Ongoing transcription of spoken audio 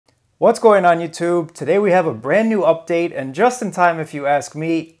What's going on YouTube? Today we have a brand new update, and just in time if you ask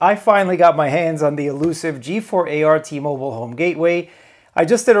me, I finally got my hands on the elusive G4AR T-Mobile home gateway. I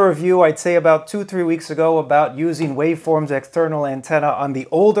just did a review, I'd say about 2-3 weeks ago, about using Waveform's external antenna on the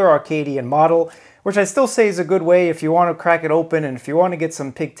older arcadyan model, which I still say is a good way if you want to crack it open and if you want to get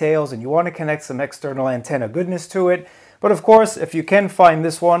some pigtails and you want to connect some external antenna goodness to it. But of course, if you can find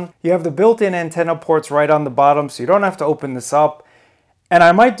this one, you have the built-in antenna ports right on the bottom, so you don't have to open this up. And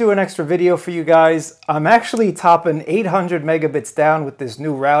I might do an extra video for you guys. I'm actually topping 800 megabits down with this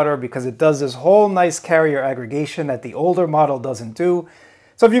new router because it does this whole nice carrier aggregation that the older model doesn't do.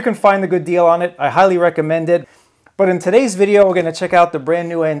 So if you can find a good deal on it, I highly recommend it. But in today's video, we're going to check out the brand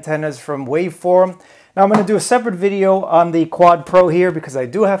new antennas from Waveform. Now I'm going to do a separate video on the Quad Pro here because I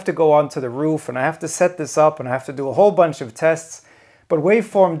do have to go onto the roof and I have to set this up and I have to do a whole bunch of tests. But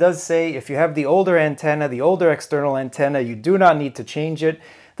Waveform does say if you have the older antenna, the older external antenna, you do not need to change it.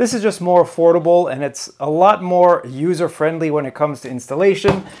 This is just more affordable and it's a lot more user-friendly when it comes to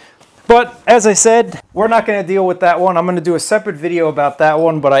installation. But as I said, we're not going to deal with that one. I'm going to do a separate video about that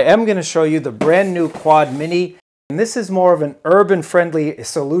one, but I am going to show you the brand new QuadMini. And this is more of an urban-friendly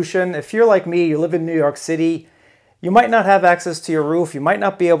solution. If you're like me, you live in New York City, you might not have access to your roof, you might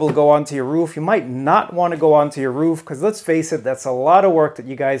not be able to go onto your roof, you might not want to go onto your roof, because let's face it, that's a lot of work that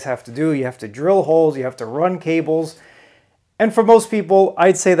you guys have to do. You have to drill holes, you have to run cables, and for most people,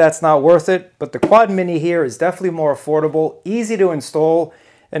 I'd say that's not worth it. But the QuadMini here is definitely more affordable, easy to install,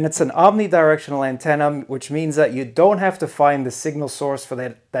 and it's an omnidirectional antenna, which means that you don't have to find the signal source for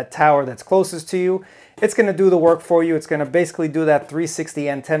that tower that's closest to you. It's going to do the work for you. It's going to basically do that 360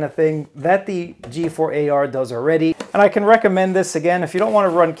 antenna thing that the G4AR does already. And I can recommend this again if you don't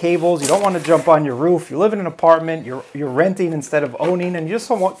want to run cables, you don't want to jump on your roof, you live in an apartment, you're renting instead of owning, and you just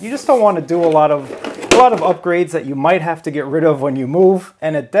don't want to do a lot of upgrades that you might have to get rid of when you move.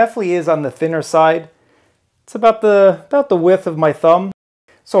 And it definitely is on the thinner side. It's about the width of my thumb.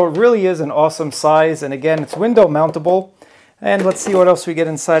 So it really is an awesome size, and again, it's window mountable. And let's see what else we get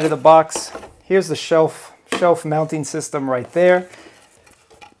inside of the box. Here's the shelf mounting system right there.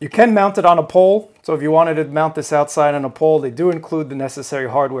 You can mount it on a pole, so if you wanted to mount this outside on a pole, they do include the necessary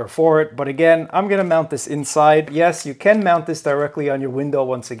hardware for it. But again, I'm going to mount this inside. Yes, you can mount this directly on your window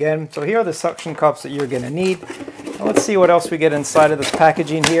once again. So here are the suction cups that you're going to need. Now let's see what else we get inside of this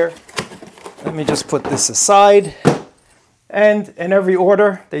packaging here. Let me just put this aside. And in every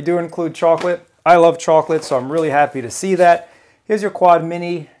order, they do include chocolate. I love chocolate, so I'm really happy to see that. Here's your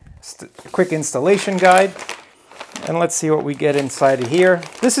QuadMini quick installation guide. And let's see what we get inside of here.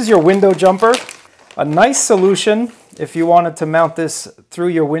 This is your window jumper. A nice solution if you wanted to mount this through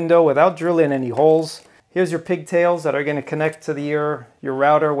your window without drilling any holes. Here's your pigtails that are going to connect to your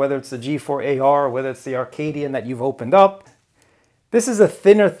router, whether it's the G4AR or whether it's the arcadyan that you've opened up. This is a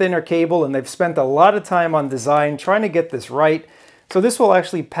thinner cable, and they've spent a lot of time on design trying to get this right. So this will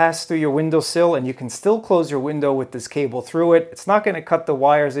actually pass through your windowsill, and you can still close your window with this cable through it. It's not going to cut the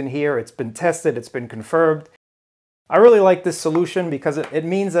wires in here. It's been tested. It's been confirmed. I really like this solution because it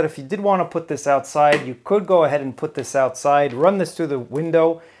means that if you did want to put this outside, you could go ahead and put this outside, run this through the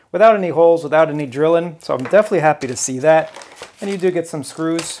window without any holes, without any drilling. So I'm definitely happy to see that. And you do get some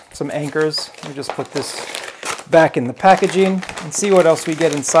screws, some anchors. Let me just put this back in the packaging and see what else we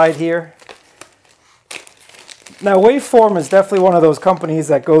get inside here. Now Waveform is definitely one of those companies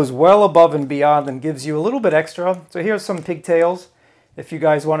that goes well above and beyond and gives you a little bit extra. So here's some pigtails. If you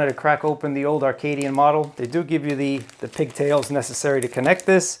guys wanted to crack open the old arcadyan model, they do give you the pigtails necessary to connect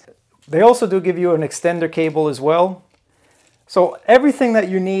this. They also do give you an extender cable as well. So everything that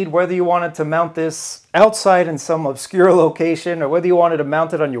you need, whether you wanted to mount this outside in some obscure location or whether you wanted to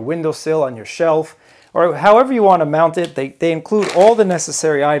mount it on your windowsill, on your shelf, or however you want to mount it, they include all the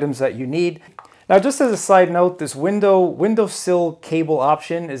necessary items that you need. Now, just as a side note, this windowsill cable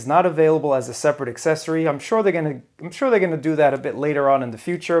option is not available as a separate accessory. I'm sure they're gonna do that a bit later on in the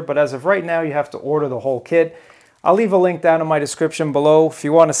future, but as of right now, you have to order the whole kit. I'll leave a link down in my description below if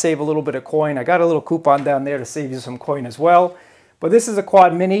you want to save a little bit of coin. I got a little coupon down there to save you some coin as well. But this is a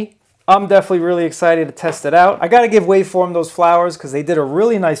QuadMini. I'm definitely really excited to test it out. I got to give Waveform those flowers because they did a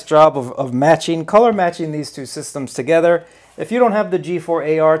really nice job of color matching these two systems together. If you don't have the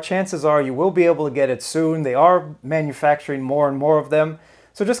G4AR, chances are you will be able to get it soon. They are manufacturing more and more of them.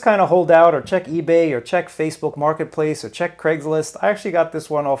 So just kind of hold out or check eBay or check Facebook Marketplace or check Craigslist. I actually got this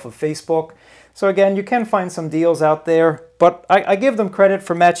one off of Facebook. So again, you can find some deals out there, but I give them credit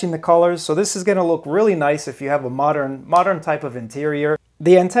for matching the colors. So this is going to look really nice if you have a modern type of interior.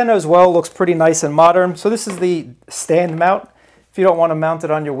 The antenna as well looks pretty nice and modern. So this is the stand mount. If you don't want to mount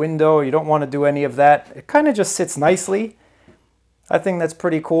it on your window, or you don't want to do any of that, it kind of just sits nicely. I think that's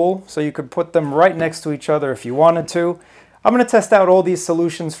pretty cool. So you could put them right next to each other if you wanted to. I'm going to test out all these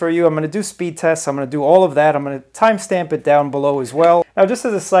solutions for you. I'm going to do speed tests. I'm going to do all of that. I'm going to timestamp it down below as well. Now, just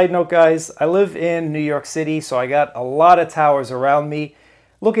as a side note, guys, I live in New York City, so I got a lot of towers around me.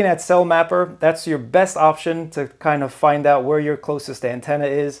 Looking at Cell Mapper, that's your best option to kind of find out where your closest antenna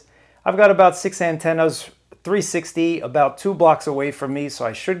is. I've got about 6 antennas, 360, about 2 blocks away from me, so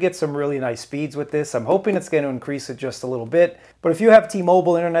I should get some really nice speeds with this. I'm hoping it's going to increase it just a little bit. But if you have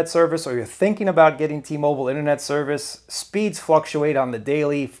T-Mobile internet service or you're thinking about getting T-Mobile internet service, speeds fluctuate on the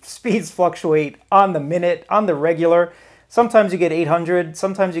daily, speeds fluctuate on the minute, on the regular. Sometimes you get 800,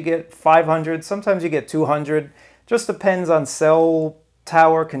 sometimes you get 500, sometimes you get 200. Just depends on cell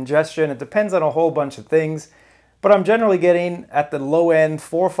tower congestion. It depends on a whole bunch of things. But I'm generally getting at the low end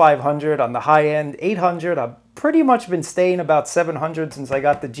 400 or 500, on the high end 800. I've pretty much been staying about 700 since I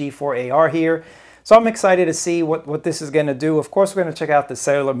got the G4AR here. So I'm excited to see what this is going to do. Of course, we're going to check out the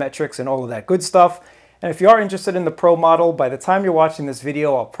cellular metrics and all of that good stuff. And if you are interested in the Pro model, by the time you're watching this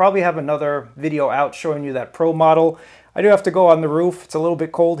video, I'll probably have another video out showing you that Pro model. I do have to go on the roof. It's a little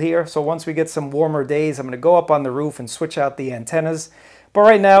bit cold here. So once we get some warmer days, I'm going to go up on the roof and switch out the antennas. But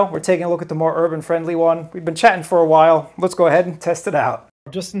right now, we're taking a look at the more urban-friendly one. We've been chatting for a while. Let's go ahead and test it out.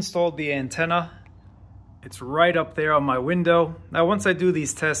 I've just installed the antenna. It's right up there on my window. Now, once I do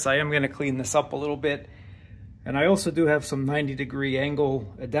these tests, I am going to clean this up a little bit. And I also do have some 90-degree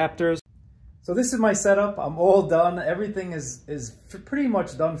angle adapters. So this is my setup. I'm all done. Everything is pretty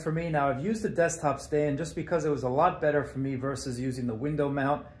much done for me. Now, I've used the desktop stand just because it was a lot better for me versus using the window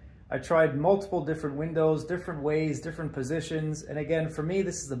mount. I tried multiple different windows, different ways, different positions. And again, for me,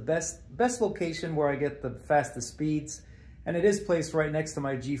 this is the best location where I get the fastest speeds. And it is placed right next to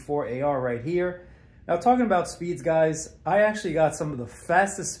my G4AR right here. Now, talking about speeds, guys, I actually got some of the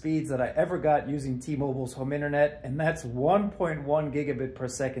fastest speeds that I ever got using T-Mobile's home internet, and that's 1.1 gigabit per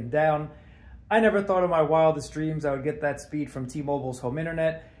second down. I never thought in my wildest dreams I would get that speed from T-Mobile's home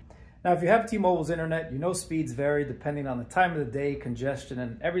internet. Now, if you have T-Mobile's internet, you know speeds vary depending on the time of the day, congestion,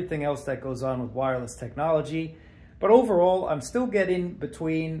 and everything else that goes on with wireless technology. But overall, I'm still getting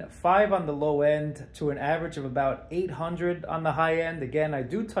between 5 on the low end to an average of about 800 on the high end. Again, I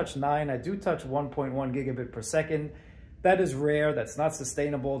do touch 9, I do touch 1.1 gigabit per second. That is rare, that's not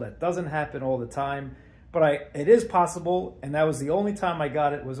sustainable, that doesn't happen all the time. But it is possible, and that was the only time I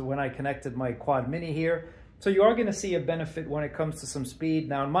got it was when I connected my QuadMini here. So you are going to see a benefit when it comes to some speed.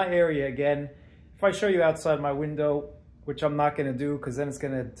 Now in my area, again, if I show you outside my window, which I'm not going to do because then it's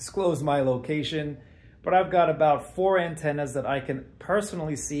going to disclose my location, but I've got about 4 antennas that I can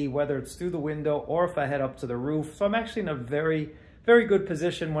personally see, whether it's through the window or if I head up to the roof. So I'm actually in a very, very good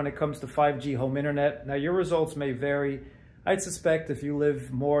position when it comes to 5G home internet. Now your results may vary. I'd suspect if you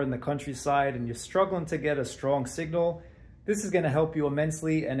live more in the countryside and you're struggling to get a strong signal, this is going to help you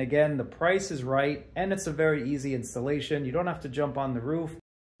immensely. And again, the price is right and it's a very easy installation. You don't have to jump on the roof.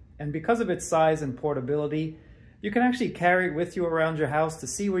 And because of its size and portability, you can actually carry it with you around your house to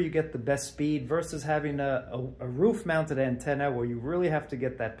see where you get the best speed versus having a roof-mounted antenna where you really have to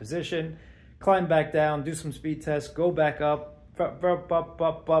get that position, climb back down, do some speed tests, go back up,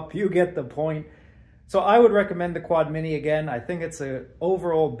 you get the point. So I would recommend the QuadMini again. I think it's an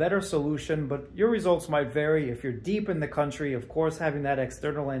overall better solution, but your results might vary. If you're deep in the country, of course, having that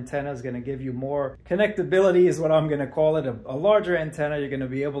external antenna is going to give you more connectability is what I'm going to call it. A larger antenna, you're going to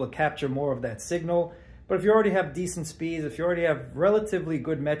be able to capture more of that signal. But if you already have decent speeds, if you already have relatively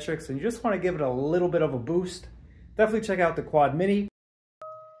good metrics and you just want to give it a little bit of a boost, definitely check out the QuadMini.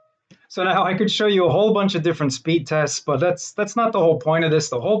 So now I could show you a whole bunch of different speed tests, but that's not the whole point of this.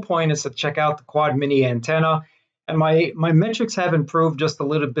 The whole point is to check out the QuadMini antenna. And my metrics have improved just a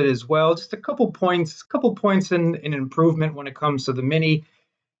little bit as well. Just a couple points in improvement when it comes to the Mini.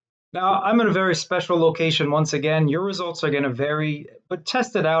 Now, I'm in a very special location once again. Your results are going to vary, but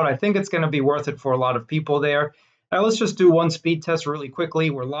test it out. I think it's going to be worth it for a lot of people there. Now, let's just do one speed test really quickly.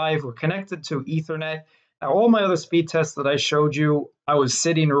 We're live. We're connected to Ethernet. Now, all my other speed tests that I showed you, I was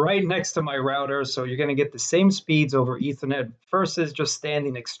sitting right next to my router, so you're going to get the same speeds over Ethernet versus just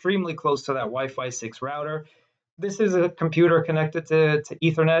standing extremely close to that Wi-Fi 6 router. This is a computer connected to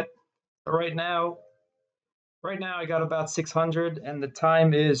Ethernet. Right now I got about 600, and the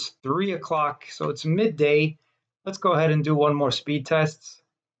time is 3 o'clock, so it's midday. Let's go ahead and do one more speed test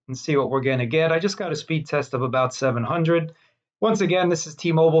and see what we're going to get. I just got a speed test of about 700. Once again, this is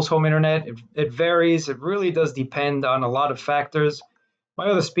T-Mobile's home internet. It varies. It really does depend on a lot of factors. My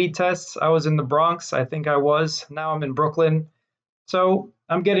other speed tests, I was in the Bronx. I think I was. Now I'm in Brooklyn. So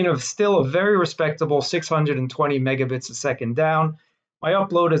I'm getting still a very respectable 620 megabits a second down. My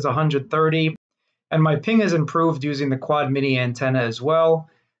upload is 130. And my ping has improved using the QuadMini antenna as well.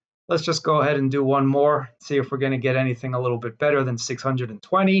 Let's just go ahead and do one more, see if we're going to get anything a little bit better than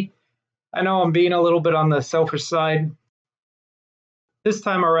 620. I know I'm being a little bit on the selfish side. This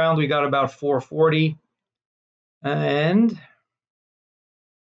time around, we got about 440. And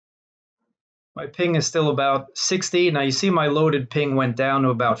my ping is still about 60. Now you see my loaded ping went down to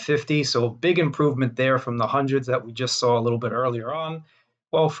about 50, so a big improvement there from the hundreds that we just saw a little bit earlier on.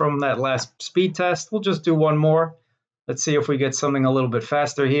 Well, from that last speed test, we'll just do one more. Let's see if we get something a little bit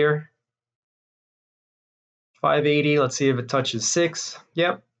faster here. 580, let's see if it touches 6.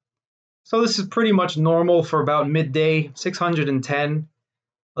 Yep. So this is pretty much normal for about midday, 610.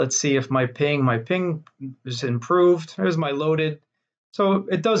 Let's see if my ping is improved. There's my loaded. So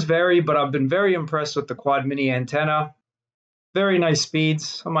it does vary, but I've been very impressed with the QuadMini antenna. Very nice speeds.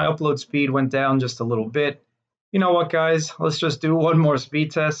 So my upload speed went down just a little bit. You know what, guys? Let's just do one more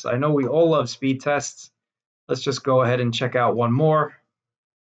speed test. I know we all love speed tests. Let's just go ahead and check out one more.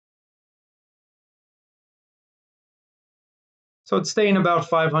 So it's staying about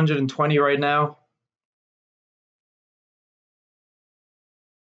 520 right now.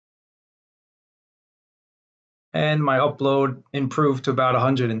 And my upload improved to about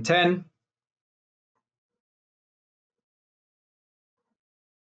 110.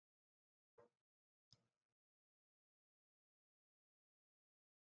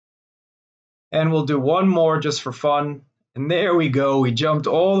 And we'll do one more just for fun. And there we go. We jumped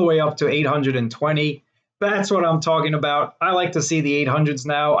all the way up to 820. That's what I'm talking about. I like to see the 800s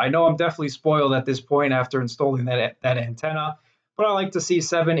now. I know I'm definitely spoiled at this point after installing that antenna, but I like to see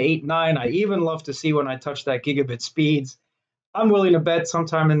 7, 8, 9. I even love to see when I touch that gigabit speeds. I'm willing to bet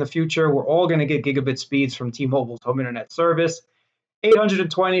sometime in the future we're all going to get gigabit speeds from T-Mobile's home internet service.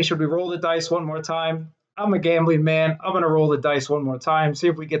 820, should we roll the dice one more time? I'm a gambling man. I'm going to roll the dice one more time, see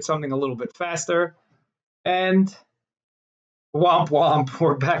if we get something a little bit faster. And womp womp,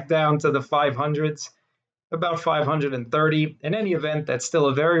 we're back down to the 500s, about 530. In any event, that's still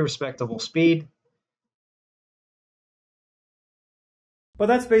a very respectable speed. But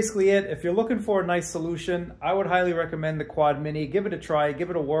that's basically it. If you're looking for a nice solution, I would highly recommend the QuadMini. Give it a try,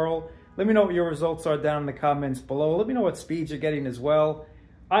 give it a whirl. Let me know what your results are down in the comments below. Let me know what speeds you're getting as well.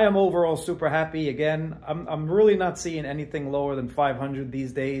 I am overall super happy. Again, I'm really not seeing anything lower than 500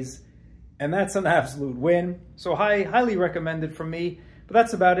 these days, and that's an absolute win. So highly recommended from me. But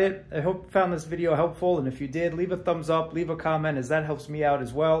that's about it. I hope you found this video helpful, and if you did, leave a thumbs up, leave a comment, as that helps me out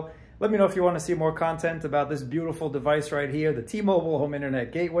as well. Let me know if you want to see more content about this beautiful device right here, the T-Mobile Home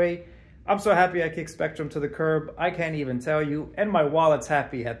Internet Gateway. I'm so happy I kicked Spectrum to the curb, I can't even tell you, and my wallet's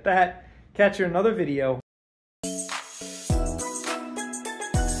happy at that. Catch you in another video.